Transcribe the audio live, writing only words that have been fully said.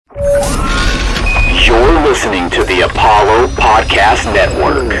listening to the Apollo Podcast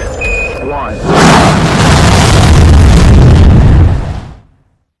Network.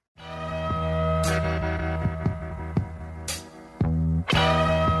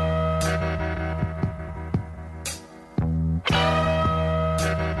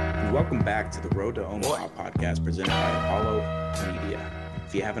 Welcome back to the Road to Omaha podcast presented by Apollo Media.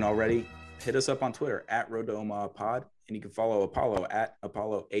 If you haven't already, hit us up on Twitter at Road to Omaha Pod, and you can follow Apollo at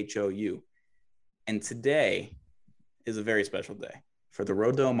Apollo HOU. And today is a very special day. For the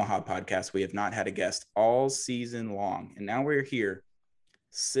Road to Omaha podcast, we have not had a guest all season long, and now we're here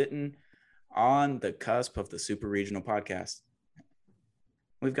sitting on the cusp of the Super Regional podcast.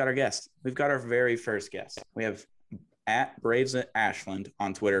 We've got our guest. We've got our very first guest. We have at Braves at Ashland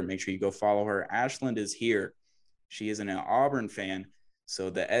on Twitter. Make sure you go follow her. Ashland is here. She is an Auburn fan, so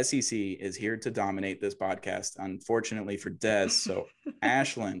the SEC is here to dominate this podcast, unfortunately for Des. So,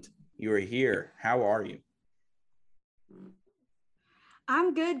 Ashland, you are here. How are you?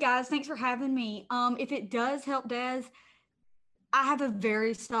 I'm good, guys. Thanks for having me. If it does help Des, I have a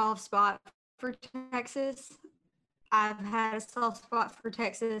very soft spot for Texas. I've had a soft spot for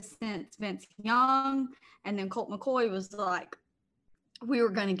Texas since Vince Young, and then Colt McCoy was like, we were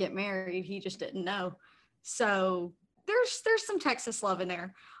going to get married. He just didn't know. So there's some Texas love in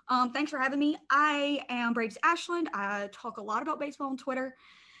there. Thanks for having me. I am Braves Ashland. I talk a lot about baseball on Twitter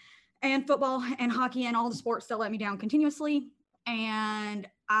and football and hockey and all the sports that let me down continuously. And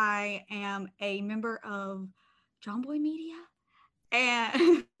I am a member of John Boy Media.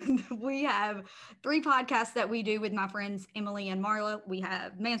 And we have 3 podcasts that we do with my friends Emily and Marla. We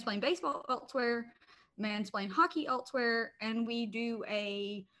have Mansplain Baseball elsewhere, Mansplain Hockey elsewhere, and we do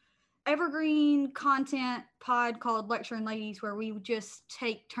a evergreen content pod called Lecturing Ladies, where we just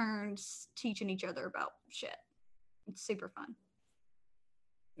take turns teaching each other about shit. It's super fun.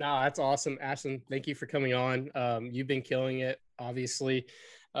 No, that's awesome, Ashland. Thank you for coming on. You've been killing it, obviously,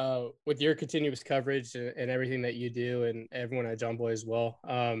 with your continuous coverage and everything that you do, and everyone at John Boy as well.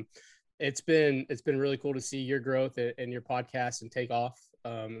 It's been really cool to see your growth and your podcast and take off.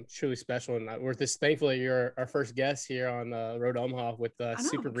 Truly special, and we're just thankful that you're our first guest here on Road to Omaha with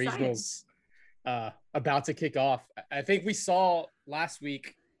Super Regionals about to kick off. I think we saw last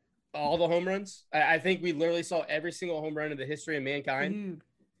week all the home runs. I think we literally saw every single home run in the history of mankind.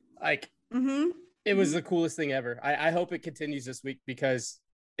 It was the coolest thing ever. I hope it continues this week because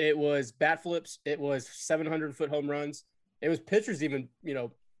it was bat flips. It was 700-foot home runs. It was pitchers even,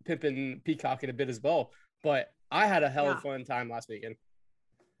 pimping, peacocking a bit as well. But I had a hell of a fun time last weekend.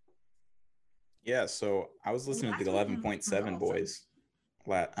 Yeah, so I was listening to the 11.7 boys.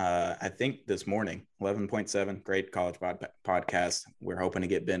 I think this morning, 11.7, great college podcast. We're hoping to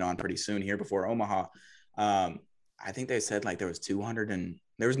get Ben on pretty soon here before Omaha. I think they said like there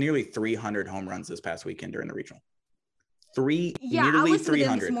was nearly 300 home runs this past weekend during the regional. I listened to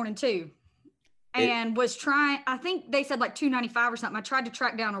them this morning too, and was trying. I think they said like 295 or something. I tried to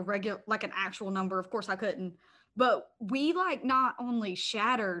track down a regular, like an actual number. Of course, I couldn't. But we like not only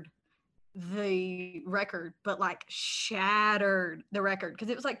shattered the record, but like shattered the record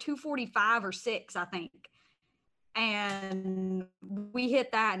because it was like 245 or 6, I think. And we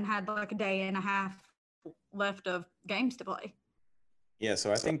hit that and had like a day and a half left of games to play. Yeah,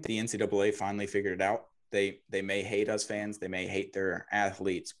 so I think the NCAA finally figured it out. They may hate us fans, they may hate their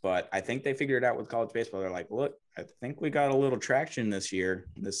athletes, but I think they figured it out with college baseball. They're like, look, I think we got a little traction this year,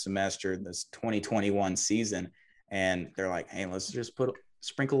 this semester, this 2021 season, and they're like, hey, let's just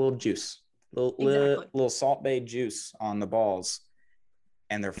sprinkle a little juice, little Salt Bay juice on the balls,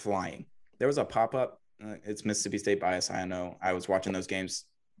 and they're flying. There was a pop-up. It's Mississippi State bias. I know. I was watching those games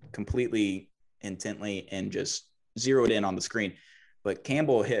completely intently and just zeroed in on the screen. But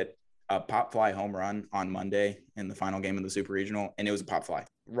Campbell hit a pop fly home run on Monday in the final game of the Super Regional, and it was a pop fly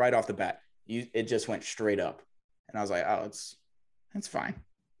right off the bat. It just went straight up, and I was like, "Oh, it's fine."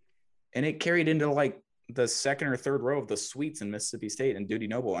 And it carried into like the second or third row of the suites in Mississippi State and Duty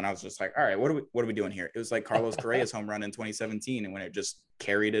Noble, and I was just like, "All right, what are we doing here?" It was like Carlos Correa's home run in 2017, and when it just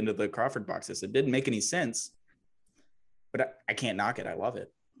carried into the Crawford boxes, it didn't make any sense, but I can't knock it. I love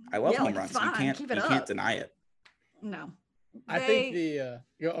it. I love home runs. You can't deny it. No. I think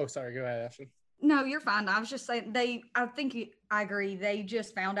sorry, go ahead, Ashton. No, you're fine. I was just saying I agree. They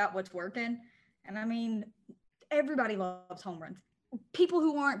just found out what's working. And I mean, everybody loves home runs. People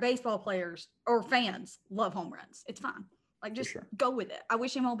who aren't baseball players or fans love home runs. It's fine. Like, just go with it. I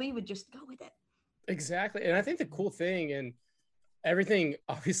wish MLB would just go with it. Exactly. And I think the cool thing, and everything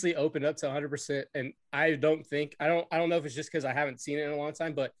obviously opened up to 100%. And I don't know if it's just because I haven't seen it in a long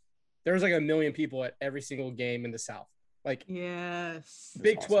time, but there was like 1 million people at every single game in the South. Like, yes,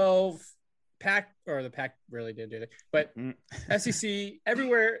 Big 12, the Pac really didn't do that, but SEC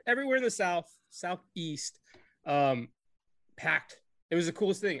everywhere in the Southeast, packed. It was the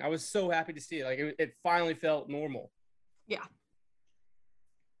coolest thing. I was so happy to see it. Like it finally felt normal. Yeah.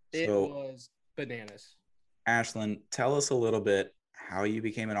 It So, was bananas. Ashlyn, tell us a little bit how you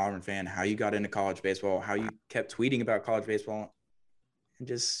became an Auburn fan, how you got into college baseball, how you kept tweeting about college baseball, and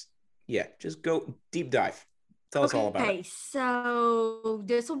just go deep dive. Tell us all about it. Okay, so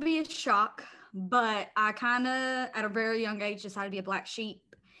this will be a shock, but I kind of, at a very young age, decided to be a black sheep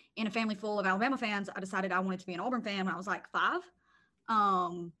in a family full of Alabama fans. I decided I wanted to be an Auburn fan when I was like 5,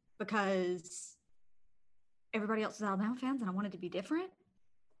 because everybody else was Alabama fans and I wanted to be different.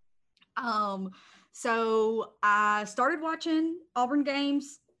 So I started watching Auburn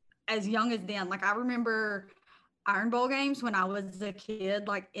games as young as then. Like I remember Iron Bowl games when I was a kid,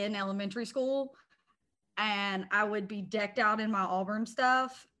 like in elementary school, and I would be decked out in my Auburn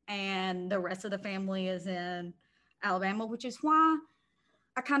stuff, and the rest of the family is in Alabama, which is why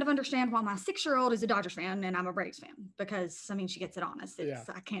I kind of understand why my 6-year-old is a Dodgers fan and I'm a Braves fan, because I mean, she gets it honest.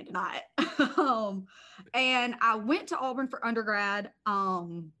 I can't deny it. And I went to Auburn for undergrad,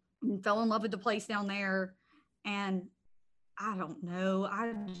 and fell in love with the place down there. And I don't know,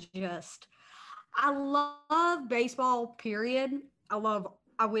 I love baseball, period.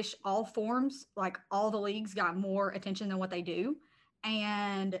 I wish all forms, like all the leagues, got more attention than what they do.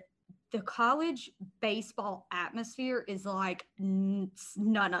 And the college baseball atmosphere is like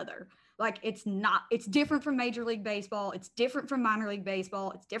none other. Like it's different from Major League Baseball. It's different from minor league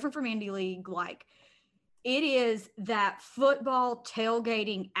baseball. It's different from Indie League. Like it is that football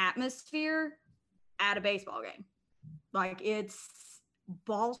tailgating atmosphere at a baseball game. Like it's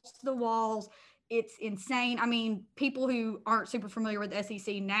balls to the walls. It's insane. I mean, people who aren't super familiar with the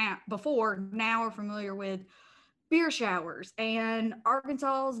SEC now are familiar with beer showers and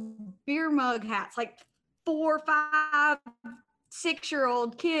Arkansas's beer mug hats, like 4, 5,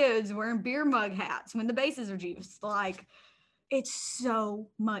 6-year-old kids wearing beer mug hats when the bases are juiced. Like it's so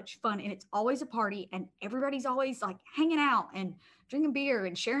much fun, and it's always a party, and everybody's always like hanging out and drinking beer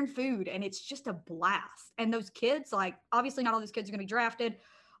and sharing food, and it's just a blast. And those kids, like obviously not all those kids are going to be drafted.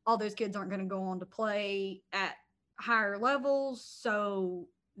 All those kids aren't going to go on to play at higher levels, so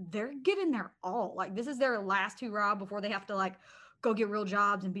they're giving their all. Like this is their last hurrah before they have to like go get real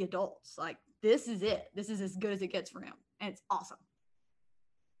jobs and be adults. Like this is it. This is as good as it gets for them, and it's awesome.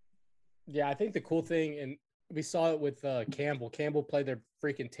 Yeah, I think the cool thing, and we saw it with Campbell. Campbell played their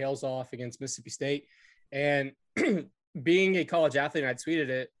freaking tails off against Mississippi State, and being a college athlete, I'd tweeted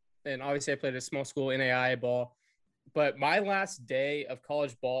it, and obviously I played a small school NAIA ball. But my last day of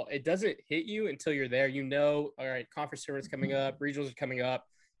college ball, it doesn't hit you until you're there. You know, all right, conference tournament's coming up, regionals are coming up,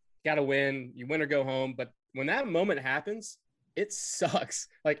 got to win. You win or go home. But when that moment happens, it sucks.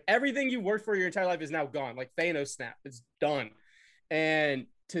 Like everything you worked for your entire life is now gone. Like Thanos snap, it's done. And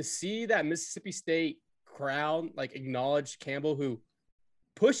to see that Mississippi State crowd like acknowledge Campbell, who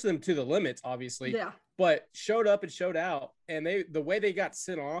pushed them to the limits, obviously, but showed up and showed out. And the way they got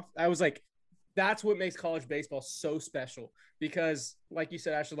sent off, I was like, that's what makes college baseball so special, because like you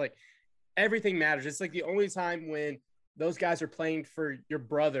said, Ashley, like everything matters. It's like the only time when those guys are playing for your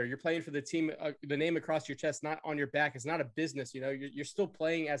brother, you're playing for the team, the name across your chest, not on your back. It's not a business, you know, you're still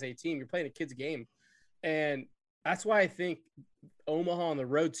playing as a team. You're playing a kid's game. And that's why I think Omaha on the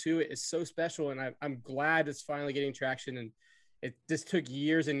road to it is so special. And I'm glad it's finally getting traction. And it just took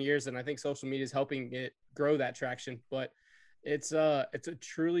years and years. And I think social media is helping it grow that traction. But it's a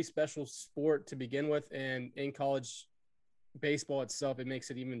truly special sport to begin with, and in college baseball itself, it makes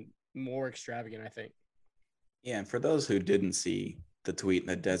it even more extravagant, I think. Yeah, and for those who didn't see the tweet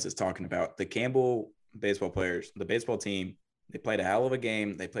that Des is talking about, the Campbell baseball players, the baseball team, they played a hell of a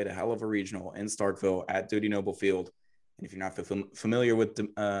game. They played a hell of a regional in Starkville at Dudy Noble Field. And if you're not familiar with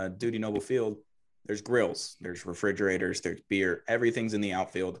Dudy Noble Field, there's grills, there's refrigerators, there's beer, everything's in the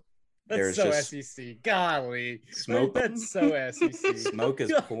outfield. That's so SEC. Golly. Smoke. That's so SEC. Smoke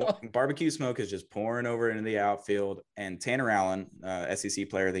is barbecue smoke is just pouring over into the outfield. And Tanner Allen, SEC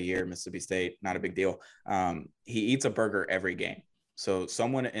Player of the Year, Mississippi State, not a big deal. He eats a burger every game. So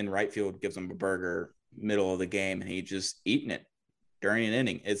someone in right field gives him a burger middle of the game, and he just eating it during an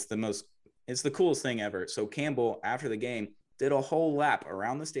inning. It's the coolest thing ever. So Campbell, after the game, did a whole lap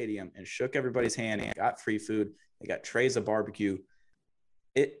around the stadium and shook everybody's hand and got free food. They got trays of barbecue.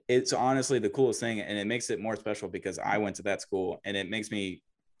 It's honestly the coolest thing, and it makes it more special because I went to that school, and it makes me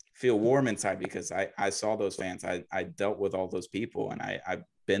feel warm inside because I saw those fans. I dealt with all those people, and I've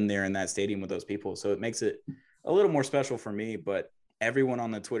been there in that stadium with those people. So it makes it a little more special for me. But everyone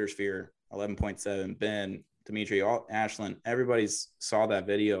on the Twitter sphere, 11.7, Ben, Dimitri, Ashland, everybody's saw that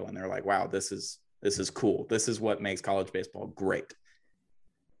video and they're like, wow, this is cool. This is what makes college baseball great.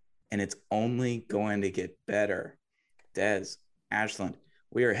 And it's only going to get better. Des, Ashland,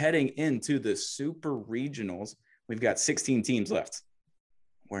 we are heading into the super regionals. We've got 16 teams left.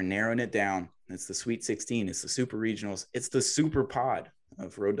 We're narrowing it down. It's the Sweet 16. It's the super regionals. It's the super pod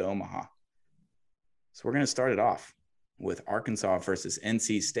of Road to Omaha. So we're going to start it off with Arkansas versus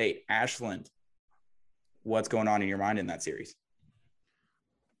NC State. Ashland, what's going on in your mind in that series?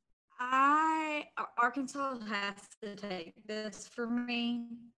 Arkansas has to take this for me.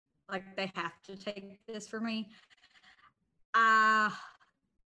 Like, they have to take this for me.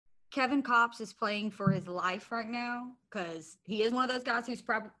 Kevin Kopps is playing for his life right now because he is one of those guys who's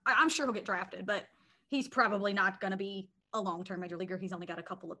probably, I'm sure he'll get drafted, but he's probably not going to be a long-term major leaguer. He's only got a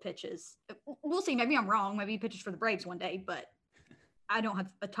couple of pitches. We'll see. Maybe I'm wrong. Maybe he pitches for the Braves one day, but I don't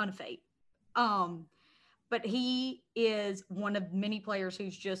have a ton of faith. But he is one of many players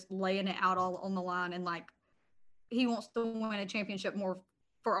who's just laying it out all on the line, and like, he wants to win a championship more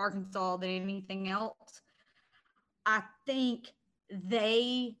for Arkansas than anything else. I think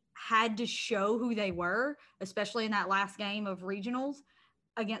they had to show who they were, especially in that last game of regionals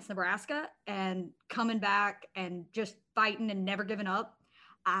against Nebraska, and coming back and just fighting and never giving up.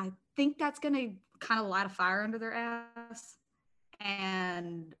 I think that's going to kind of light a fire under their ass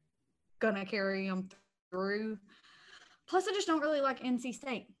and going to carry them through. Plus, I just don't really like NC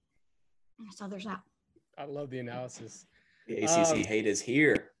State. So there's that. I love the analysis. The ACC hate is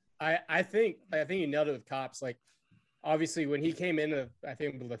here. I think you nailed it with Kopps. Like, obviously, when he came in, I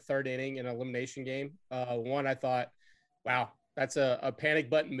think the third inning in an elimination game, I thought, wow, that's a panic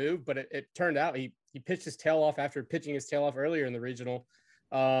button move. But it turned out he pitched his tail off after pitching his tail off earlier in the regional,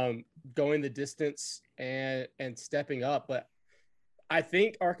 going the distance and stepping up. But I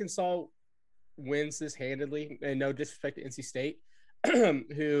think Arkansas wins this handedly, and no disrespect to NC State,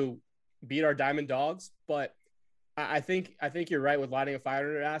 who beat our Diamond Dogs. But I think you're right with lighting a fire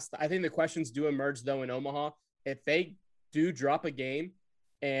under their ass. I think the questions do emerge, though, in Omaha. If they do drop a game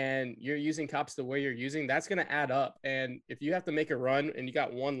and you're using Kopps the way you're using, that's going to add up. And if you have to make a run and you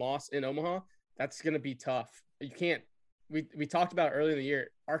got one loss in Omaha, that's going to be tough. You can't – we talked about earlier in the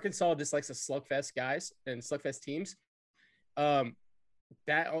year, Arkansas just likes to slugfest guys and slugfest teams.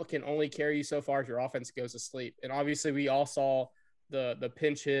 That can only carry you so far if your offense goes to sleep. And obviously we all saw the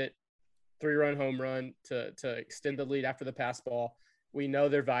pinch hit, 3-run home run to extend the lead after the pass ball. We know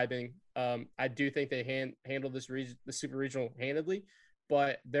they're vibing. I do think they handled the super regional handedly,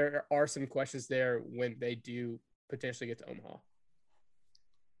 but there are some questions there when they do potentially get to Omaha.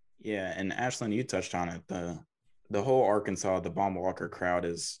 Yeah, and Ashland, you touched on it. The whole Arkansas, the Baum Walker crowd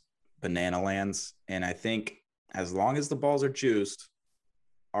is banana lands, and I think as long as the balls are juiced,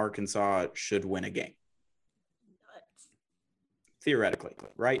 Arkansas should win a game. Theoretically,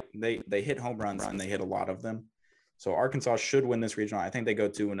 right? They hit home runs and they hit a lot of them. So Arkansas should win this regional. I think they go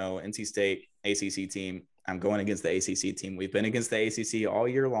 2-0. NC State, ACC team. I'm going against the ACC team. We've been against the ACC all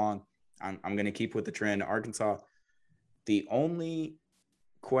year long. I'm going to keep with the trend. Arkansas, the only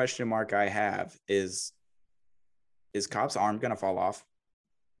question mark I have is Kopps' arm going to fall off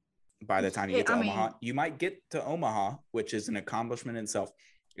by the time you get to Omaha? You might get to Omaha, which is an accomplishment in itself.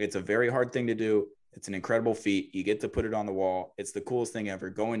 It's a very hard thing to do. It's an incredible feat. You get to put it on the wall. It's the coolest thing ever,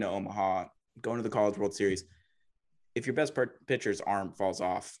 going to Omaha, going to the College World Series. If your best pitcher's arm falls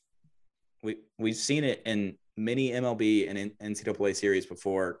off, we've seen it in many MLB and NCAA series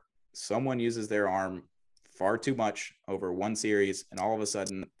before. Someone uses their arm far too much over one series, and all of a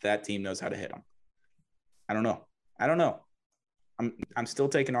sudden that team knows how to hit them. I don't know. I'm still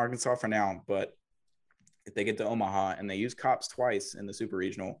taking Arkansas for now, but if they get to Omaha and they use Kopps twice in the Super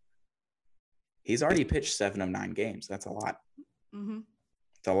Regional, he's already pitched 7 of 9 games. That's a lot. Mm-hmm.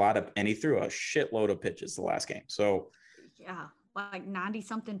 It's a lot and he threw a shitload of pitches the last game. So yeah, like 90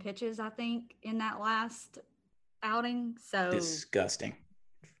 something pitches, I think, in that last outing. So disgusting.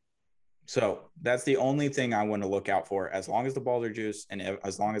 So that's the only thing I want to look out for. As long as the balls are juiced and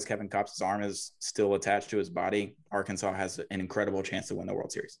as long as Kevin Kopps' arm is still attached to his body, Arkansas has an incredible chance to win the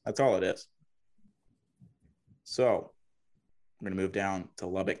World Series. That's all it is. So I'm going to move down to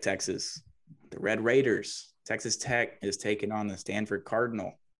Lubbock, Texas. The Red Raiders. Texas Tech is taking on the Stanford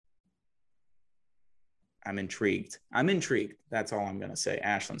Cardinal. I'm intrigued. That's all I'm going to say.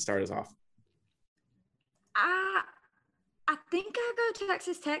 Ashland, start us off. I think I go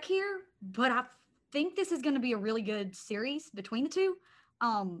Texas Tech here, but I think this is going to be a really good series between the two.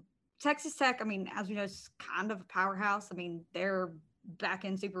 Texas Tech, I mean, as you know, is kind of a powerhouse. I mean, they're back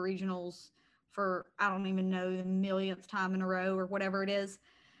in Super Regionals for, I don't even know, the millionth time in a row or whatever it is.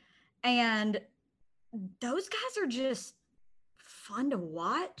 And those guys are just fun to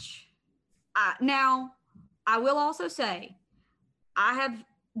watch. Now, I will also say, I have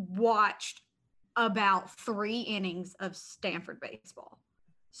watched about 3 innings of Stanford baseball.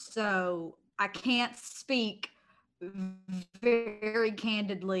 So I can't speak very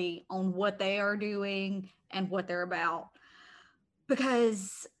candidly on what they are doing and what they're about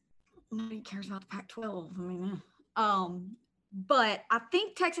because nobody cares about the Pac-12. I mean, but I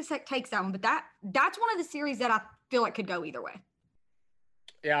think Texas Tech takes that one. But that's one of the series that I feel like could go either way.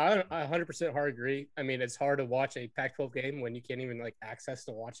 Yeah, I 100% hard agree. I mean, it's hard to watch a Pac-12 game when you can't even like access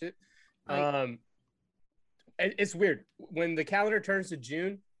to watch it. Right. It's weird when the calendar turns to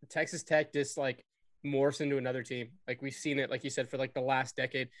June. Texas Tech just like morphs into another team. Like we've seen it, like you said, for like the last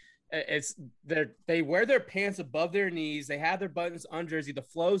decade. It's they wear their pants above their knees. They have their buttons on jersey. The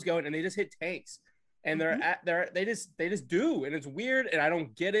flow's going, and they just hit tanks. And they just do, and it's weird, and I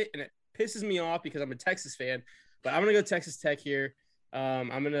don't get it, and it pisses me off because I'm a Texas fan. But I'm gonna go Texas Tech here. I'm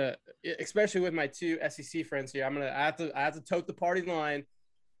gonna, especially with my 2 SEC friends here. I have to tote the party line.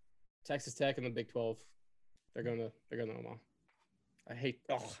 Texas Tech and the Big 12. They're going to Omaha.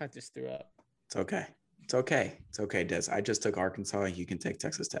 I just threw up. It's okay. It's okay, Des. I just took Arkansas. You can take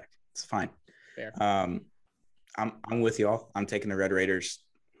Texas Tech. It's fine. Fair. I'm with y'all. I'm taking the Red Raiders.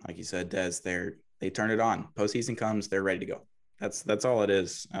 Like you said, Des, they turn it on. Postseason comes, they're ready to go. That's all it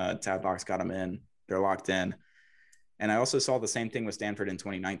is. Tadlock's got them in. They're locked in. And I also saw the same thing with Stanford in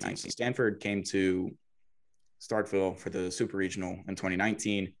 2019. Stanford came to Starkville for the Super Regional in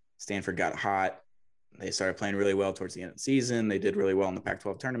 2019. Stanford got hot. They started playing really well towards the end of the season. They did really well in the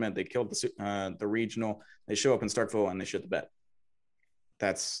Pac-12 tournament. They killed the regional. They show up in Starkville and they shit the bed.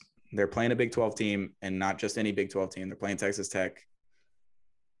 They're playing a Big 12 team, and not just any Big 12 team. They're playing Texas Tech.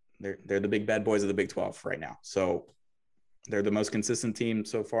 They're the big bad boys of the Big 12 right now. So they're the most consistent team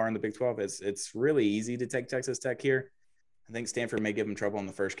so far in the Big 12. It's really easy to take Texas Tech here. I think Stanford may give them trouble in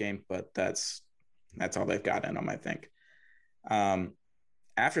the first game, but that's all they've got in them, I think.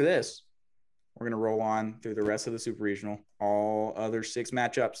 After this, we're going to roll on through the rest of the Super Regional, all other 6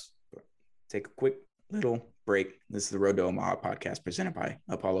 matchups. Take a quick little break. This is the Road to Omaha podcast presented by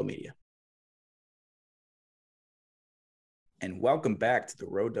Apollo Media. And welcome back to the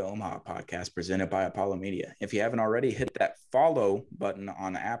Road to Omaha podcast presented by Apollo Media. If you haven't already, hit that follow button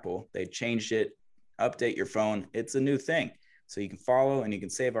on Apple. They changed it. Update your phone. It's a new thing. So you can follow and you can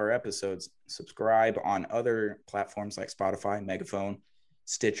save our episodes. Subscribe on other platforms like Spotify, Megaphone,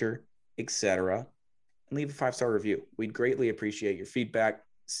 Stitcher, etc. And leave a 5-star review. We'd greatly appreciate your feedback.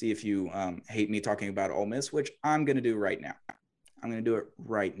 See if you hate me talking about Ole Miss, which I'm going to do right now. I'm going to do it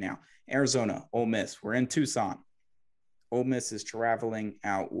right now. Arizona, Ole Miss. We're in Tucson. Ole Miss is traveling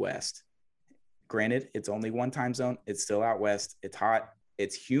out west. Granted, it's only one time zone. It's still out west. It's hot.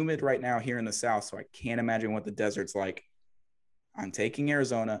 It's humid right now here in the south, so I can't imagine what the desert's like. I'm taking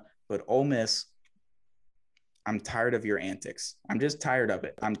Arizona, but Ole Miss, I'm tired of your antics. I'm just tired of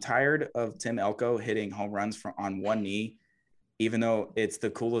it. I'm tired of Tim Elko hitting home runs on one knee, even though it's the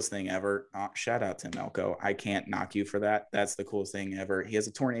coolest thing ever. Shout out Tim Elko. I can't knock you for that. That's the coolest thing ever. He has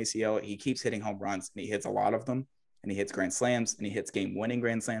a torn ACL. He keeps hitting home runs, and he hits a lot of them. And he hits grand slams, and he hits game-winning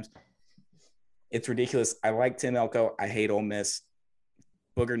grand slams. It's ridiculous. I like Tim Elko. I hate Ole Miss.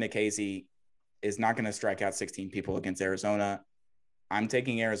 Booger Nikhazy is not going to strike out 16 people against Arizona. I'm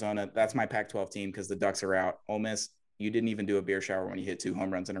taking Arizona. That's my Pac-12 team because the Ducks are out. Ole Miss, you didn't even do a beer shower when you hit 2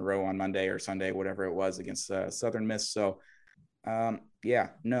 home runs in a row on Monday or Sunday, whatever it was, against Southern Miss. So,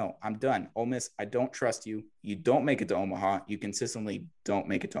 no, I'm done. Ole Miss, I don't trust you. You don't make it to Omaha. You consistently don't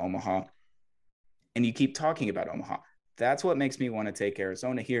make it to Omaha. And you keep talking about Omaha. That's what makes me want to take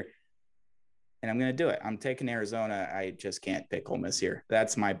Arizona here. And I'm going to do it. I'm taking Arizona. I just can't pick Ole Miss here.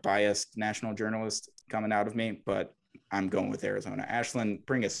 That's my biased national journalist coming out of me, but I'm going with Arizona. Ashlyn,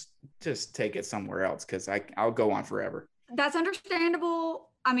 just take it somewhere else because I'll go on forever. That's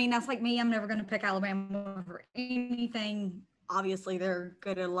understandable. I mean, that's like me. I'm never going to pick Alabama for anything. Obviously, they're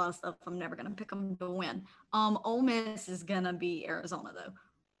good at a lot of stuff. I'm never going to pick them to win. Ole Miss is going to be Arizona, though.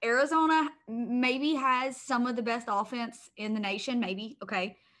 Arizona maybe has some of the best offense in the nation, maybe,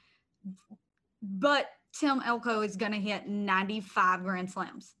 okay. But Tim Elko is going to hit 95 grand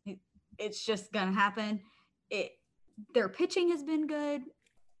slams. It's just going to happen. Their pitching has been good.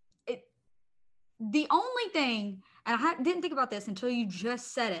 The only thing, and I didn't think about this until you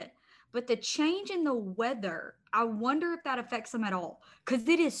just said it, but the change in the weather, I wonder if that affects them at all, because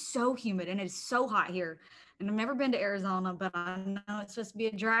it is so humid and it is so hot here. And I've never been to Arizona, but I know it's supposed to be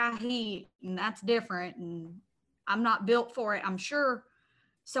a dry heat, and that's different. And I'm not built for it, I'm sure.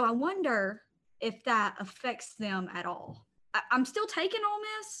 So I wonder if that affects them at all. I'm still taking Ole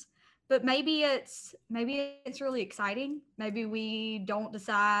Miss, but maybe it's really exciting. Maybe we don't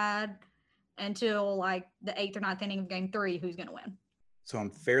decide until like the 8th or 9th inning of game 3 who's going to win. So I'm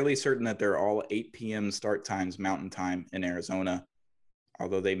fairly certain that they're all 8 p.m. start times Mountain Time in Arizona,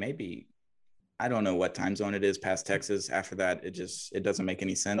 although they may be, I don't know what time zone it is past Texas. After that, it doesn't make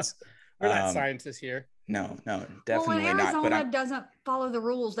any sense. We're not scientists here. No, definitely well, not. Arizona doesn't follow the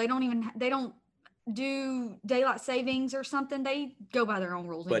rules. They don't do daylight savings or something. They go by their own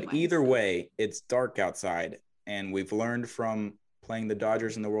rules. But anyway, either way, it's dark outside, and we've learned from playing the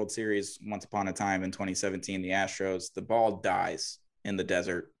Dodgers in the World Series once upon a time in 2017, the Astros, the ball dies in the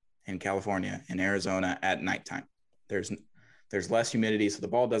desert in California, in Arizona at nighttime. There's less humidity, so the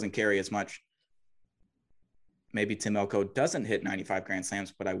ball doesn't carry as much. Maybe Tim Elko doesn't hit 95 grand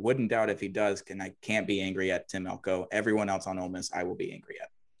slams, but I wouldn't doubt if he does, and I can't be angry at Tim Elko. Everyone else on Ole Miss, I will be angry at.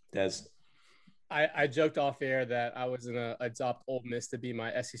 Des? I joked off air that I was going to adopt Ole Miss to be my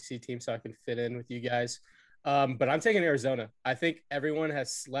SEC team so I can fit in with you guys. But I'm taking Arizona. I think everyone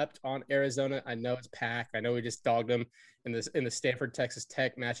has slept on Arizona. I know it's packed. I know we just dogged them in the Stanford Texas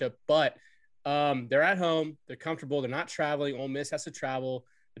Tech matchup, but they're at home. They're comfortable. They're not traveling. Ole Miss has to travel.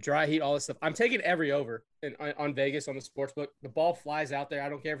 The dry heat, all this stuff. I'm taking every over on Vegas on the sports book. The ball flies out there. I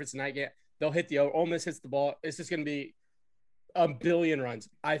don't care if it's a night game. They'll hit the over. Ole Miss hits the ball. It's just going to be a billion runs.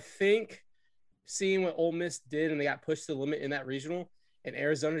 I think seeing what Ole Miss did and they got pushed to the limit in that regional, and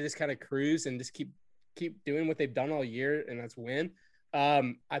Arizona just kind of cruise and just keep doing what they've done all year, and that's win.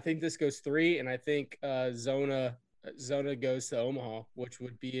 I think this goes 3, and I think Zona goes to Omaha, which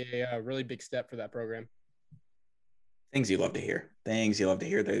would be a really big step for that program. Things you love to hear.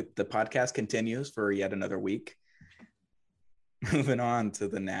 The podcast continues for yet another week. Moving on to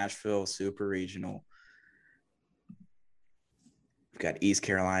the Nashville Super Regional. We've got East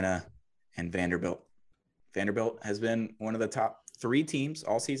Carolina and Vanderbilt. Vanderbilt has been one of the top 3 teams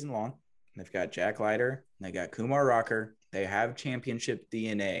all season long. They've got Jack Leiter. They got Kumar Rocker. They have championship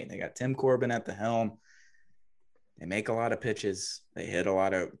DNA. They got Tim Corbin at the helm. They make a lot of pitches. They hit a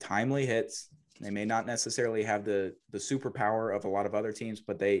lot of timely hits. They may not necessarily have the superpower of a lot of other teams,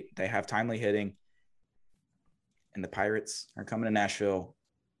 but they have timely hitting. And the Pirates are coming to Nashville.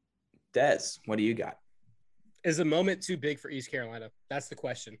 Des, what do you got? Is the moment too big for East Carolina? That's the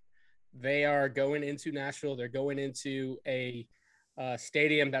question. They are going into Nashville. They're going into a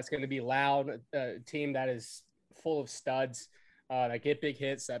stadium that's going to be loud, a team that is full of studs that get big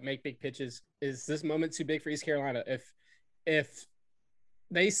hits, that make big pitches. Is this moment too big for East Carolina? If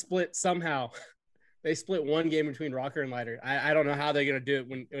they split somehow, they split one game between Rocker and Leiter. I don't know how they're going to do it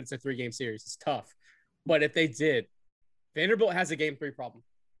when it's a 3-game series. It's tough. But if they did, Vanderbilt has a game 3 problem.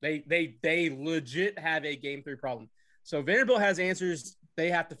 They legit have a game 3 problem. So Vanderbilt has answers they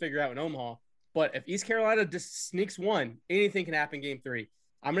have to figure out in Omaha. But if East Carolina just sneaks one, anything can happen game 3.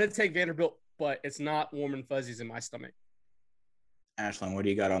 I'm going to take Vanderbilt, but it's not warm and fuzzies in my stomach. Ashlyn, what do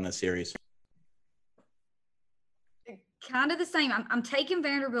you got on this series? Kind of the same. I'm taking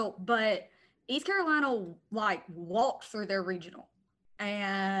Vanderbilt, but East Carolina walked through their regional,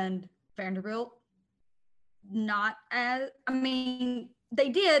 and Vanderbilt they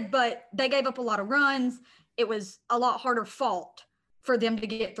did, but they gave up a lot of runs. It was a lot harder fought for them to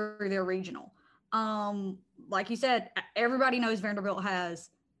get through their regional. Like you said, everybody knows Vanderbilt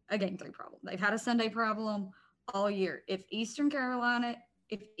has a game 3 problem. They've had a Sunday problem all year. If East Carolina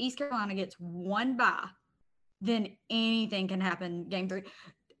gets one bye, then anything can happen game 3.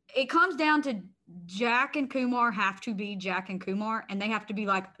 It comes down to Jack and Kumar have to be Jack and Kumar, and they have to be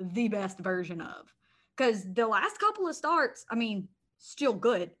like the best version of. Because the last couple of starts, still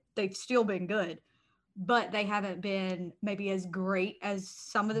good. They've still been good, but they haven't been maybe as great as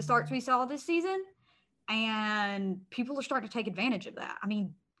some of the starts we saw this season. And people are starting to take advantage of that.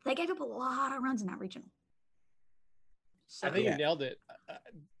 They gave up a lot of runs in that regional. So, I think you nailed it.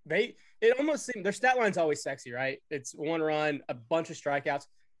 It almost seemed their stat line's always sexy, right? It's 1 run, a bunch of strikeouts.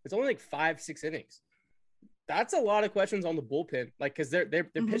 It's only like 5-6 innings. That's a lot of questions on the bullpen, because their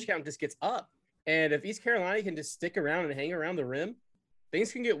pitch count just gets up. And if East Carolina can just stick around and hang around the rim,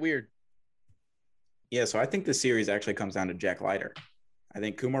 things can get weird. Yeah, so I think the series actually comes down to Jack Leiter. I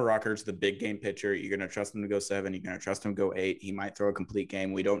think Kumar Rocker's the big game pitcher. You're going to trust him to go 7. You're going to trust him to go 8. He might throw a complete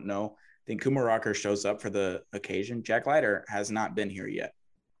game. We don't know. I think Kumar Rocker shows up for the occasion. Jack Leiter has not been here yet.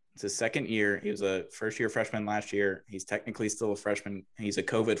 It's his second year. He was a first-year freshman last year. He's technically still a freshman. He's a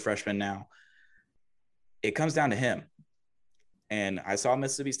COVID freshman now. It comes down to him. And I saw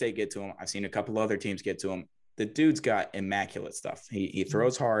Mississippi State get to him. I've seen a couple other teams get to him. The dude's got immaculate stuff. He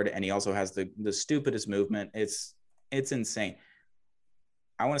throws hard, and he also has the stupidest movement. It's insane.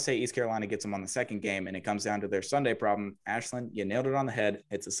 I want to say East Carolina gets them on the second game, and it comes down to their Sunday problem. Ashlyn, you nailed it on the head.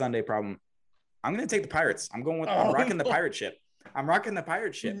 It's a Sunday problem. I'm going to take the Pirates. I'm rocking the pirate ship. I'm rocking the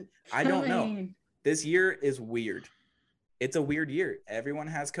pirate ship. I don't know. This year is weird. It's a weird year. Everyone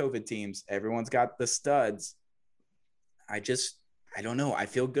has COVID teams. Everyone's got the studs. I don't know. I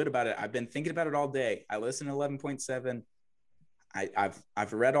feel good about it. I've been thinking about it all day. I listened to 11.7.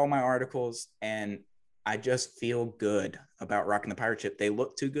 I've read all my articles, and I just feel good about rocking the pirate ship. They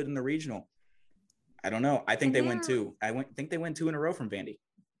look too good in the regional. I don't know. I think they win two. Think they win 2 in a row from Vandy.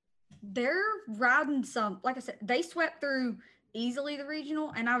 They're riding some, like I said, they swept through easily the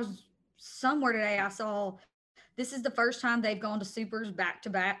regional. And I was somewhere today, I saw this is the first time they've gone to supers back to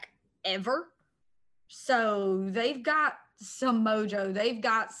back ever. So they've got some mojo. They've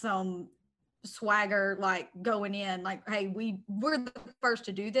got some swagger, like going in, like, hey, we're the first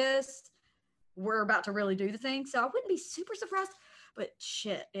to do this. We're about to really do the thing. So I wouldn't be super surprised. But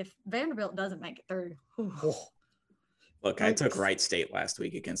shit, if Vanderbilt doesn't make it through. Look, I took Wright State last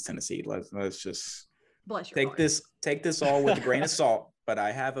week against Tennessee. Let's just take this all with a grain of salt. But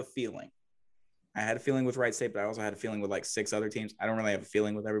I have a feeling. I had a feeling with Wright State, but I also had a feeling with like 6 other teams. I don't really have a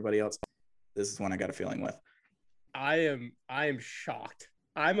feeling with everybody else. This is one I got a feeling with. I am shocked.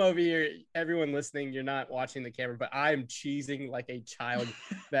 I'm over here. Everyone listening, you're not watching the camera, but I'm cheesing like a child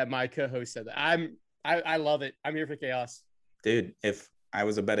that my co-host said that. I love it. I'm here for chaos. Dude, if I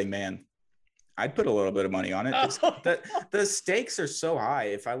was a betting man, I'd put a little bit of money on it. The stakes are so high.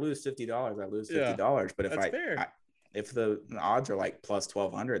 If I lose $50, I lose $50. Yeah, but if the odds are like plus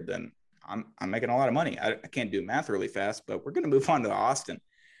 1,200, then I'm making a lot of money. I can't do math really fast, but we're going to move on to Austin.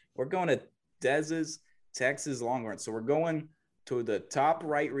 We're going to Dez's Texas Longhorns. So we're going to the top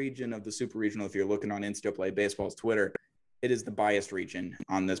right region of the Super Regional. If you're looking on NCAA Baseball's Twitter, it is the biased region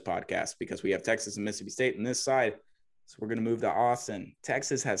on this podcast because we have Texas and Mississippi State on this side. So we're going to move to Austin.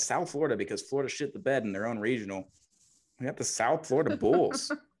 Texas has South Florida because Florida shit the bed in their own regional. We got the South Florida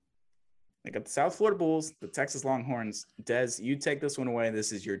Bulls. They got the South Florida Bulls, the Texas Longhorns. Dez, you take this one away.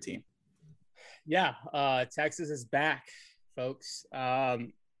 This is your team. Yeah, Texas is back, folks.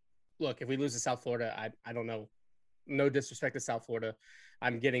 Look, if we lose to South Florida, I don't know. No disrespect to South Florida.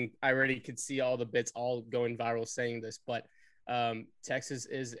 I already could see all the bits all going viral saying this, but Texas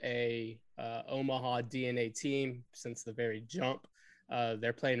is a Omaha DNA team since the very jump.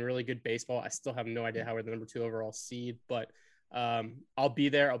 They're playing really good baseball. I still have no idea how we're the number 2 overall seed, but I'll be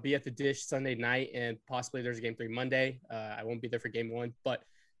there. I'll be at the Dish Sunday night, and possibly there's a game 3 Monday. I won't be there for game 1, but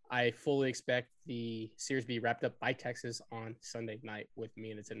I fully expect the series to be wrapped up by Texas on Sunday night with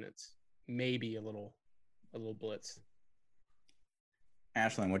me in attendance. Maybe a little blitz.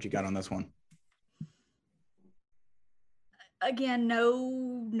 Ashlyn, what you got on this one? Again,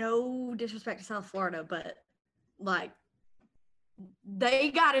 no disrespect to South Florida, but like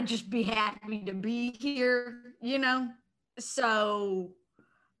they gotta just be happy to be here, you know? So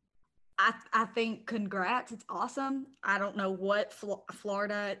I think congrats. It's awesome. I don't know what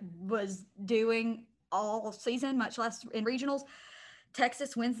Florida was doing all season, much less in regionals.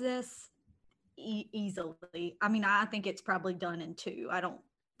 Texas wins this easily. I mean, I think it's probably done in 2. I don't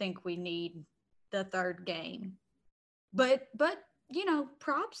think we need the 3rd game. But you know,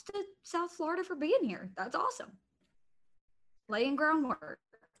 props to South Florida for being here. That's awesome. Laying groundwork.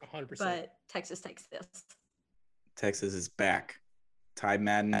 100%. But Texas takes this. Texas is back. Ty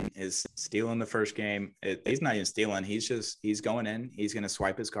Madden is stealing the first game. He's not even stealing. He's going in. He's going to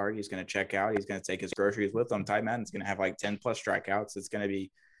swipe his card. He's going to check out. He's going to take his groceries with him. Ty Madden's going to have like 10 plus strikeouts. It's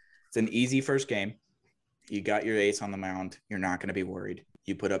an easy first game. You got your ace on the mound. You're not going to be worried.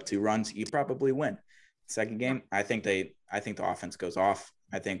 You put up 2 runs, you probably win. Second game, I think the offense goes off.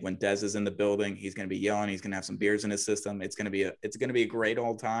 I think when Dez is in the building, he's going to be yelling. He's going to have some beers in his system. It's going to be a great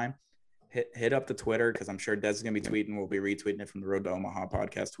old time. Hit up the Twitter because I'm sure Dez is going to be tweeting. We'll be retweeting it from the Road to Omaha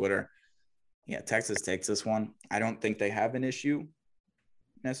podcast Twitter. Yeah, Texas takes this one. I don't think they have an issue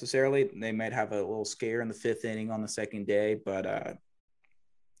necessarily. They might have a little scare in the 5th inning on the second day, but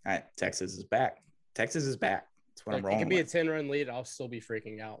Texas is back. Texas is back. That's what I'm rolling with. It could be a 10-run lead. I'll still be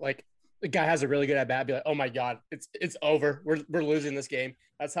freaking out. Like the guy has a really good at bat. Be like, oh my god, it's over. We're losing this game.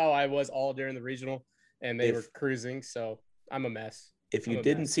 That's how I was all during the regional, and they were cruising. So I'm a mess. If you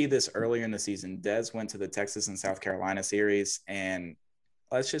didn't see this earlier in the season, Dez went to the Texas and South Carolina series, and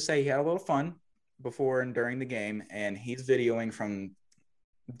let's just say he had a little fun before and during the game, and he's videoing from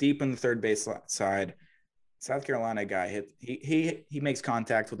deep in the third base side. South Carolina guy he makes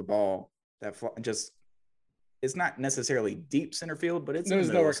contact with the ball that just it's not necessarily deep center field, but it's in the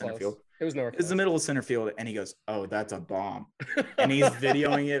middle of center field. It was nowhere close. It's the middle of center field, and he goes, "Oh, that's a bomb," and he's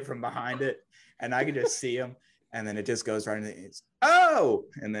videoing it from behind it, and I can just see him. and then it just goes right into it's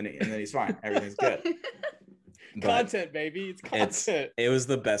and then he's fine. Everything's good. But Content, baby. It's content. it was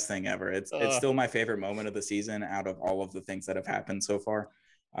the best thing ever. It's still my favorite moment of the season out of all of the things that have happened so far.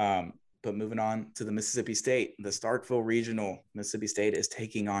 But moving on to the Mississippi State, the Starkville Regional, Mississippi State is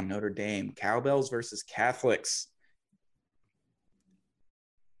taking on Notre Dame. Cowbells versus Catholics.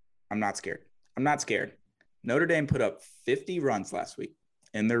 I'm not scared. Notre Dame put up 50 runs last week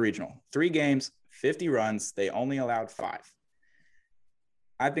in their regional. 3 games, 50 runs. They only allowed 5.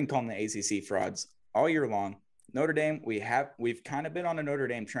 I've been calling the ACC frauds all year long. Notre Dame, we've kind of been on a Notre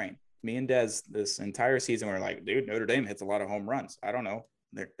Dame train. Me and Des, this entire season, we're like, dude, Notre Dame hits a lot of home runs. I don't know.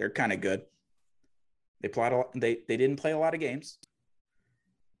 They're kind of good. They didn't play a lot of games.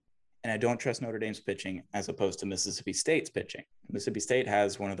 And I don't trust Notre Dame's pitching as opposed to Mississippi State's pitching. Mississippi State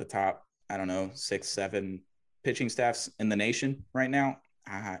has one of the top, 6, 7 pitching staffs in the nation right now.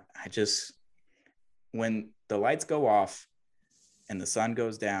 I just, when the lights go off and the sun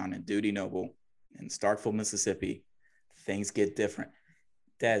goes down in Dudy Noble in Starkville, Mississippi, things get different.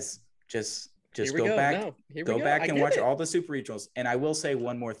 Des, just go back and watch all the super regionals. And I will say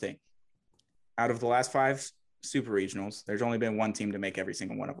one more thing. Out of the last 5 super regionals, there's only been one team to make every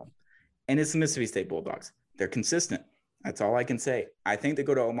single one of them. And it's the Mississippi State Bulldogs. They're consistent. That's all I can say. I think they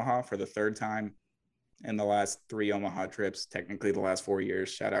go to Omaha for the 3rd time in the last 3 Omaha trips, technically the last 4 years.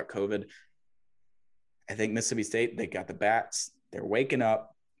 Shout out COVID. I think Mississippi State, they got the bats. They're waking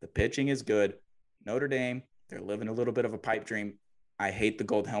up. The pitching is good. Notre Dame, they're living a little bit of a pipe dream. I hate the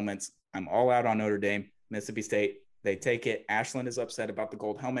gold helmets. I'm all out on Notre Dame. Mississippi State, they take it. Ashland is upset about the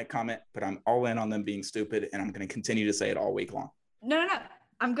gold helmet comment, but I'm all in on them being stupid, and I'm going to continue to say it all week long. No.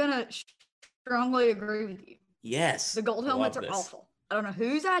 I'm going to strongly agree with you. Yes. The gold helmets are awful. I don't know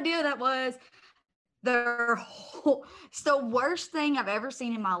whose idea that was. It's the worst thing I've ever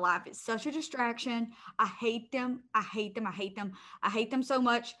seen in my life. It's such a distraction. I hate them. I hate them so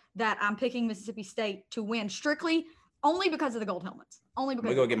much that I'm picking Mississippi State to win strictly only because of the gold helmets. Only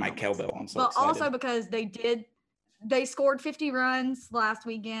because I'm going to go get my cowbell. I'm so excited. Also because they scored 50 runs last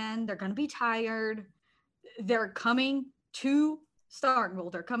weekend. They're going to be tired. They're coming to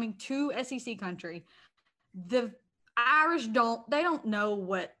Starkville. They're coming to SEC country. The Irish don't know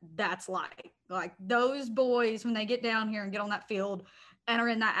what that's like. Like those boys, when they get down here and get on that field and are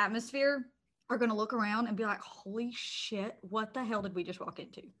in that atmosphere, are going to look around and be like, holy shit, what the hell did we just walk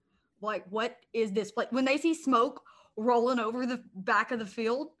into? Like, what is this place? When they see smoke rolling over the back of the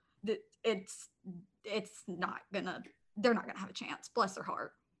field, it's not gonna, they're not gonna have a chance. Bless their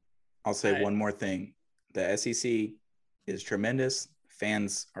heart. I'll say one more thing. The SEC is tremendous.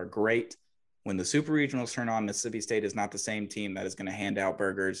 Fans are great. When the super regionals turn on, Mississippi State is not the same team that is going to hand out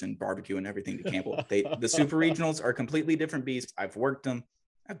burgers and barbecue and everything to Campbell. The super regionals are completely different beasts. I've worked them.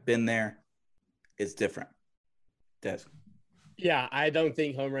 I've been there. It's different. Des. Yeah, I don't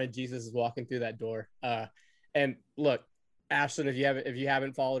think Home Run Jesus is walking through that door. And look, Ashland, if you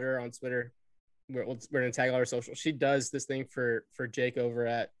haven't followed her on Twitter, we're going to tag all her social. She does this thing for Jake over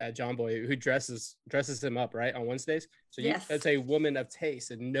at John Boy, who dresses him up, right, on Wednesdays. So yes. That's a woman of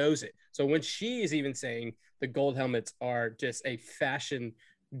taste and knows it. So when she is even saying the gold helmets are just a fashion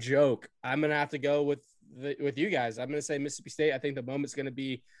joke, I'm going to have to go with you guys. I'm going to say Mississippi State. I think the moment's going to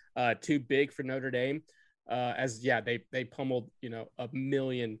be too big for Notre Dame. They pummeled, a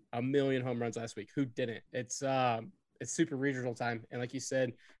million home runs last week. Who didn't? It's super regional time. And like you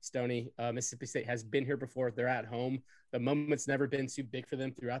said, Stoney, Mississippi State has been here before. They're at home. The moment's never been too big for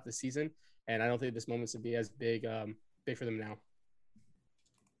them throughout the season. And I don't think this moment's to be as big for them now.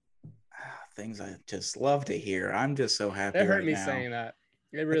 Things I just love to hear. I'm just so happy. It hurt right me now. saying that.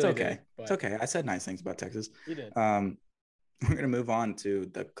 It really it's okay. did, but... It's okay. I said nice things about Texas. You did. We're going to move on to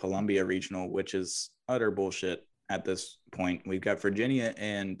the Columbia Regional, which is utter bullshit at this point. We've got Virginia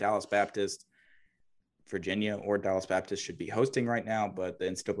and Dallas Baptist. Virginia or Dallas Baptist should be hosting right now, but the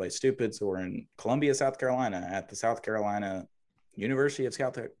NCAA is stupid. So we're in Columbia, South Carolina at the South Carolina University of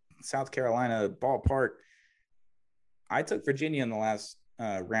South Carolina ballpark. I took Virginia in the last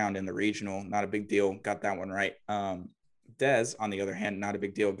round in the regional. Not a big deal. Got that one right. Des, on the other hand, not a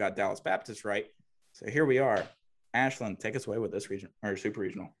big deal. Got Dallas Baptist right. So here we are. Ashland, take us away with this region or super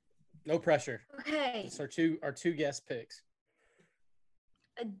regional. No pressure. Okay. It's our two guest picks.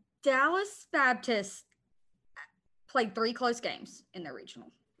 Dallas Baptist played 3 close games in their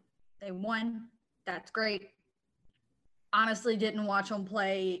regional. They won. That's great. Honestly, didn't watch them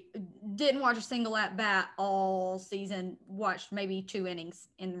play. Didn't watch a single at bat all season. Watched maybe 2 innings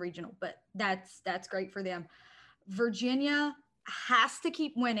in the regional, but that's great for them. Virginia has to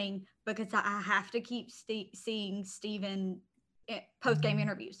keep winning because I have to keep seeing Steven post-game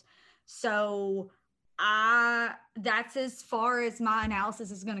interviews. So That's as far as my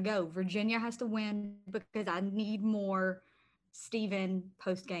analysis is going to go. Virginia has to win because I need more Steven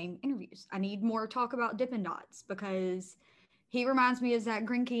post-game interviews. I need more talk about Dippin' Dots because he reminds me of Zach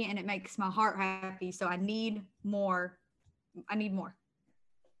Greinke and it makes my heart happy. So I need more.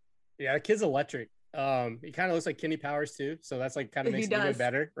 Yeah, the kid's electric. He kind of looks like Kenny Powers too, so that's like kind of makes it even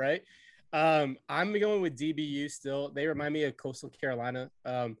better, right? I'm going with DBU still. They remind me of Coastal Carolina.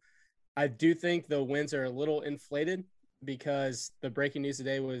 I do think the wins are a little inflated because the breaking news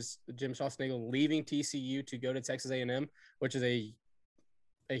today was Jim Schlossnagle leaving TCU to go to Texas A&M, which is a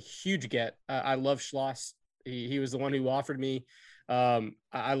huge get. I love Schloss. He was the one who offered me.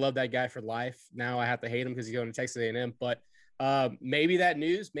 I love that guy for life. Now I have to hate him because he's going to Texas A&M. But maybe that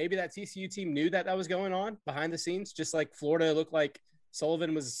TCU team knew that was going on behind the scenes, just like Florida looked like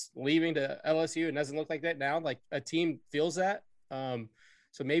Sullivan was leaving to LSU and doesn't look like that now. Like a team feels that.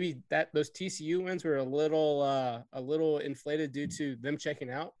 So maybe those TCU wins were a little inflated due to them checking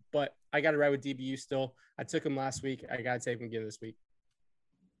out. But I got to ride with DBU still. I took them last week. I got to take them again this week.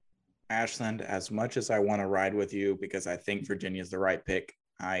 Ashland, as much as I want to ride with you because I think Virginia is the right pick,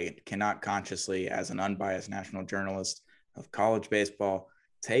 I cannot consciously, as an unbiased national journalist of college baseball,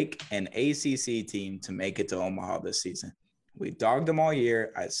 take an ACC team to make it to Omaha this season. We dogged them all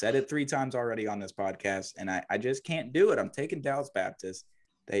year. I said it 3 times already on this podcast, and I just can't do it. I'm taking Dallas Baptist.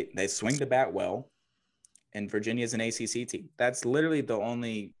 They swing the bat well, and Virginia is an ACC team. That's literally the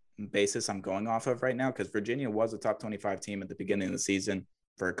only basis I'm going off of right now because Virginia was a top 25 team at the beginning of the season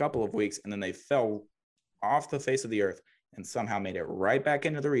for a couple of weeks, and then they fell off the face of the earth and somehow made it right back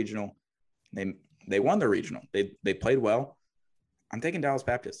into the regional. They won the regional. They played well. I'm taking Dallas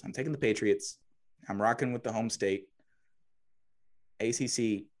Baptist. I'm taking the Patriots. I'm rocking with the home state.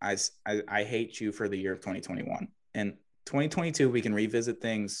 ACC, I hate you for the year of 2021. And 2022, we can revisit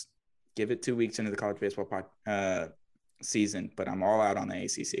things, give it 2 weeks into the college baseball season, but I'm all out on the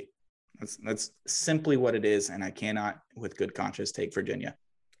ACC. That's simply what it is, and I cannot, with good conscience, take Virginia.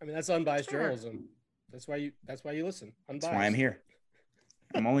 I mean, that's unbiased journalism. That's why you listen. Unbiased. That's why I'm here.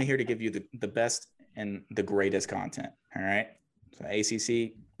 I'm only here to give you the best and the greatest content. All right. So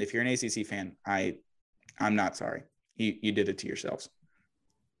ACC, if you're an ACC fan, I'm not sorry. You did it to yourselves.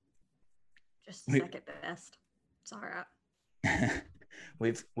 Just second best. It's all right.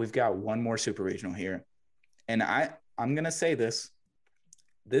 We've got one more super regional here. And I'm gonna say this.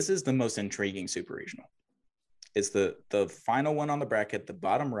 This is the most intriguing super regional. It's the final one on the bracket, the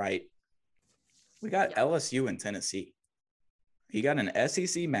bottom right. We got LSU and Tennessee. You got an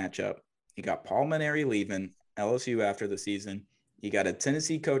SEC matchup. You got Paul Mainieri leaving LSU after the season. You got a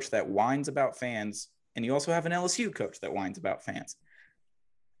Tennessee coach that whines about fans, and you also have an LSU coach that whines about fans.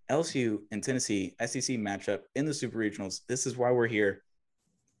 LSU and Tennessee SEC matchup in the super regionals. This is why we're here.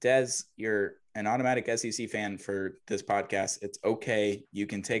 Des, you're an automatic SEC fan for this podcast. It's okay. You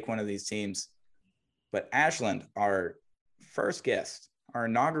can take one of these teams. But Ashland, our first guest, our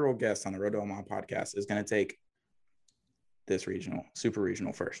inaugural guest on the Road to Omaha podcast, is going to take this super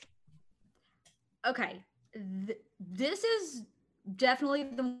regional first. Okay. This is definitely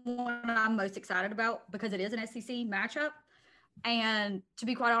the one I'm most excited about because it is an SEC matchup. And to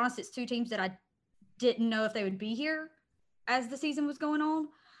be quite honest, it's 2 teams that I didn't know if they would be here as the season was going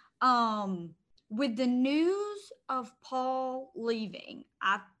on. With the news of Paul leaving,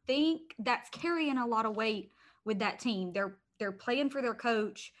 I think that's carrying a lot of weight with that team. They're playing for their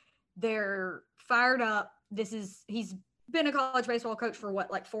coach. They're fired up. He's been a college baseball coach for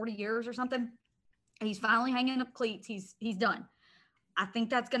 40 years or something. And he's finally hanging up cleats. He's done. I think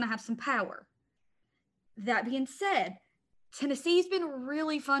that's going to have some power. That being said, Tennessee's been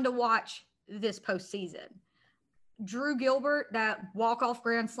really fun to watch this postseason. Drew Gilbert, that walk-off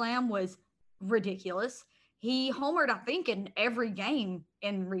grand slam was ridiculous. He homered, I think, in every game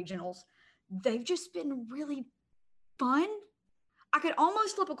in regionals. They've just been really fun. I could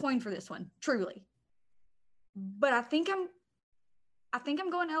almost flip a coin for this one, truly. But I think I'm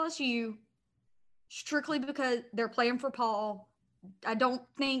going LSU strictly because they're playing for Paul. I don't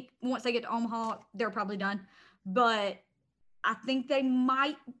think once they get to Omaha, they're probably done. But I think they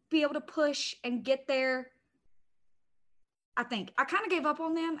might be able to push and get there. I think I kind of gave up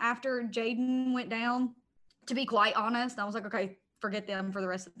on them after Jaden went down, to be quite honest. I was like, okay, forget them for the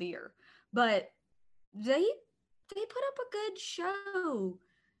rest of the year. But they put up a good show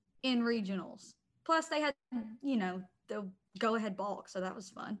in regionals. Plus they had, the go-ahead balk, so that was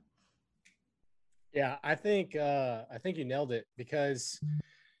fun. Yeah, I think you nailed it because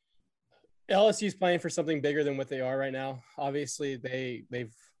LSU's playing for something bigger than what they are right now. Obviously,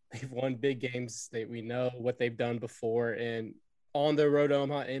 they've won big games. We know what they've done before, and on the road to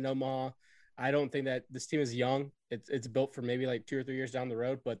Omaha, in Omaha, I don't think that this team is young. It's built for maybe like 2 or 3 years down the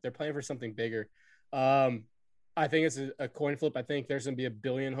road, but they're playing for something bigger. I think it's a coin flip. I think there's going to be a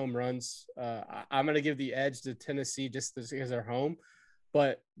billion home runs. I'm going to give the edge to Tennessee just because they're home.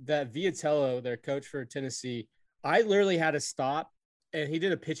 But that Vitello, their coach for Tennessee, I literally had to stop, and he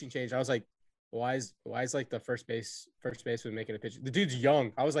did a pitching change. I was like, why is like the first baseman making a pitch? The dude's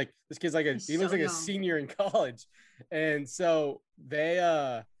young. I was like, this kid's like he looks like a senior in college. And so they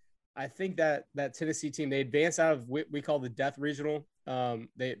I think that Tennessee team, they advanced out of what we call the death regional.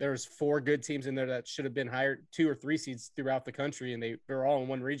 There's 4 good teams in there that should have been hired 2 or 3 seeds throughout the country, and they're all in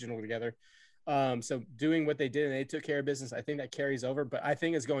one regional together. So doing what they did, and they took care of business, I think that carries over, but I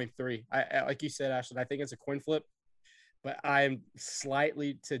think it's going 3. I like you said, Ashland, I think it's a coin flip, but I'm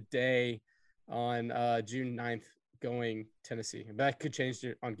slightly today on June 9th going Tennessee. That could change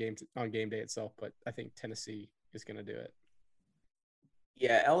on game day itself, but I think Tennessee is going to do it.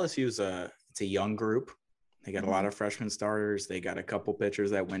 Yeah, LSU's it's a young group. They got a lot of freshman starters. They got a couple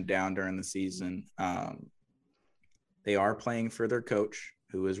pitchers that went down during the season. They are playing for their coach,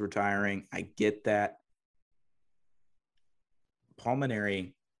 who is retiring. I get that. Paul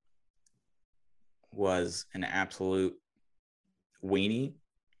Mainieri was an absolute weenie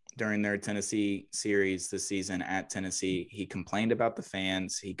during their Tennessee series this season at Tennessee. He complained about the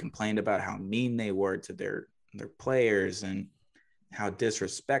fans. He complained about how mean they were to their players and how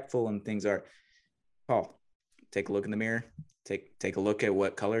disrespectful and things are. Paul, take a look in the mirror. Take a look at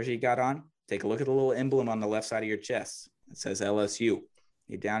what colors you got on. Take a look at the little emblem on the left side of your chest. It says LSU.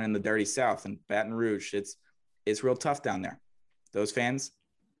 You're down in the dirty South in Baton Rouge. It's real tough down there. Those fans,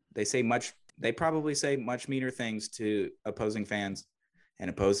 they probably say much meaner things to opposing fans and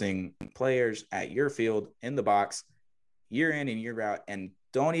opposing players at your field in the box year in and year out. And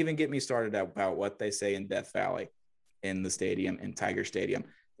don't even get me started about what they say in Death Valley, in the stadium, in Tiger Stadium.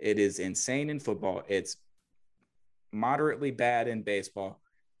 It is insane in football. It's moderately bad in baseball.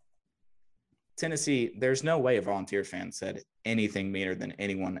 Tennessee, there's no way a Volunteer fan said anything meaner than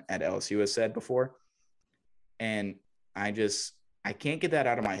anyone at LSU has said before. And I can't get that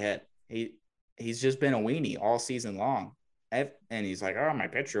out of my head. He's just been a weenie all season long. And he's like, oh, my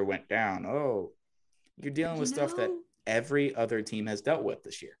pitcher went down. Oh, you're dealing with stuff that every other team has dealt with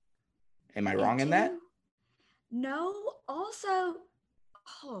this year. Am I wrong in that? No. Also,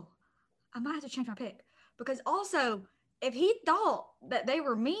 I might have to change my pick, because also, if he thought that they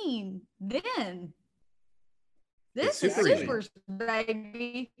were mean, then this is Supers,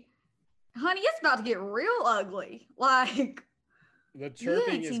 baby. Honey, it's about to get real ugly. Like, the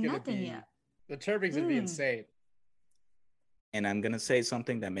chirping is going to be – the chirping's going to be insane. And I'm going to say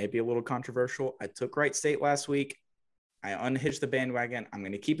something that may be a little controversial. I took Wright State last week. I unhitched the bandwagon. I'm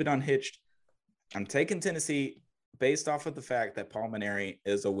going to keep it unhitched. I'm taking Tennessee based off of the fact that Paul Mainieri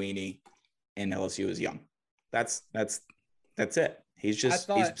is a weenie and LSU is young. That's it. He's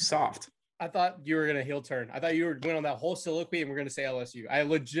soft. I thought you were going to heel turn. I thought you were going on that whole soliloquy and we're going to say LSU. I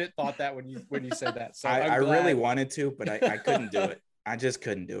legit thought that when you said that. So I really wanted to, but I couldn't do it. I just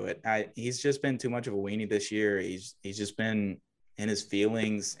couldn't do it. He's just been too much of a weenie this year. He's just been in his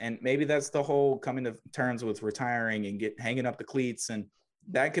feelings, and maybe that's the whole coming to terms with retiring and hanging up the cleats, and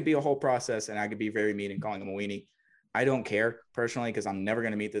that could be a whole process. And I could be very mean and calling him a weenie. I don't care personally, because I'm never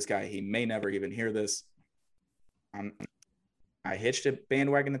going to meet this guy. He may never even hear this. I hitched a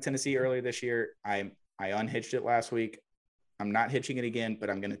bandwagon to Tennessee earlier this year. I unhitched it last week. I'm not hitching it again,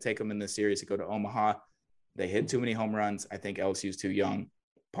 but I'm going to take them in this series to go to Omaha. They hit too many home runs. I think LSU's too young.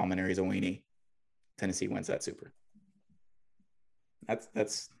 Paul Mainieri's a weenie. Tennessee wins that super.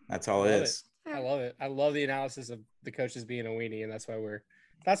 That's all it is. I love it. I love the analysis of the coaches being a weenie, and that's why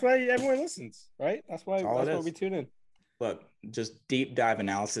everyone listens, right? That's why we tune in. Look, just deep dive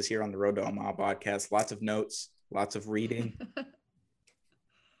analysis here on the Road to Omaha podcast. Lots of notes, lots of reading.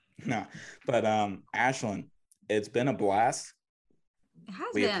 No, but Ashland, it's been a blast.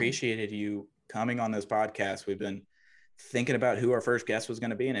 We appreciated you coming on this podcast. We've been thinking about who our first guest was going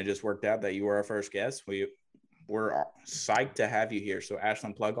to be, and it just worked out that you were our first guest. We're psyched to have you here. So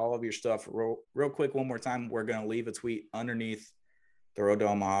Ashland, plug all of your stuff real quick one more time. We're going to leave a tweet underneath the Road to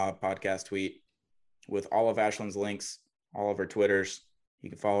Omaha podcast tweet with all of Ashland's links, all of her Twitters. You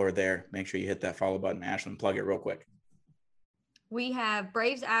can follow her there. Make sure you hit that follow button. Ashland, plug it real quick. We have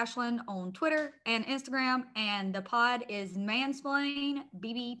Braves Ashland on Twitter and Instagram, and the pod is Mansplain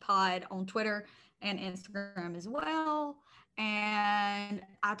BB Pod on Twitter and Instagram as well. And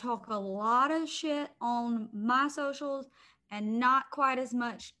I talk a lot of shit on my socials and not quite as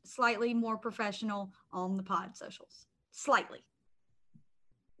much, slightly more professional on the pod socials. Slightly.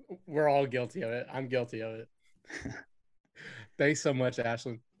 We're all guilty of it. I'm guilty of it. Thanks so much,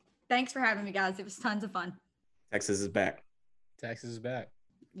 Ashland. Thanks for having me, guys. It was tons of fun. Texas is back. Texas is back.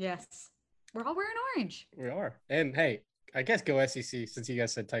 Yes. We're all wearing orange. We are. And hey, I guess go SEC since you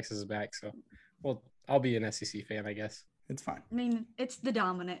guys said Texas is back. So, well, I'll be an SEC fan, I guess. It's fine. I mean, it's the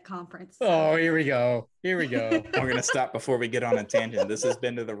dominant conference. Oh, here we go. Here we go. We're going to stop before we get on a tangent. This has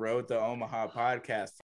been to the Road to Omaha podcast.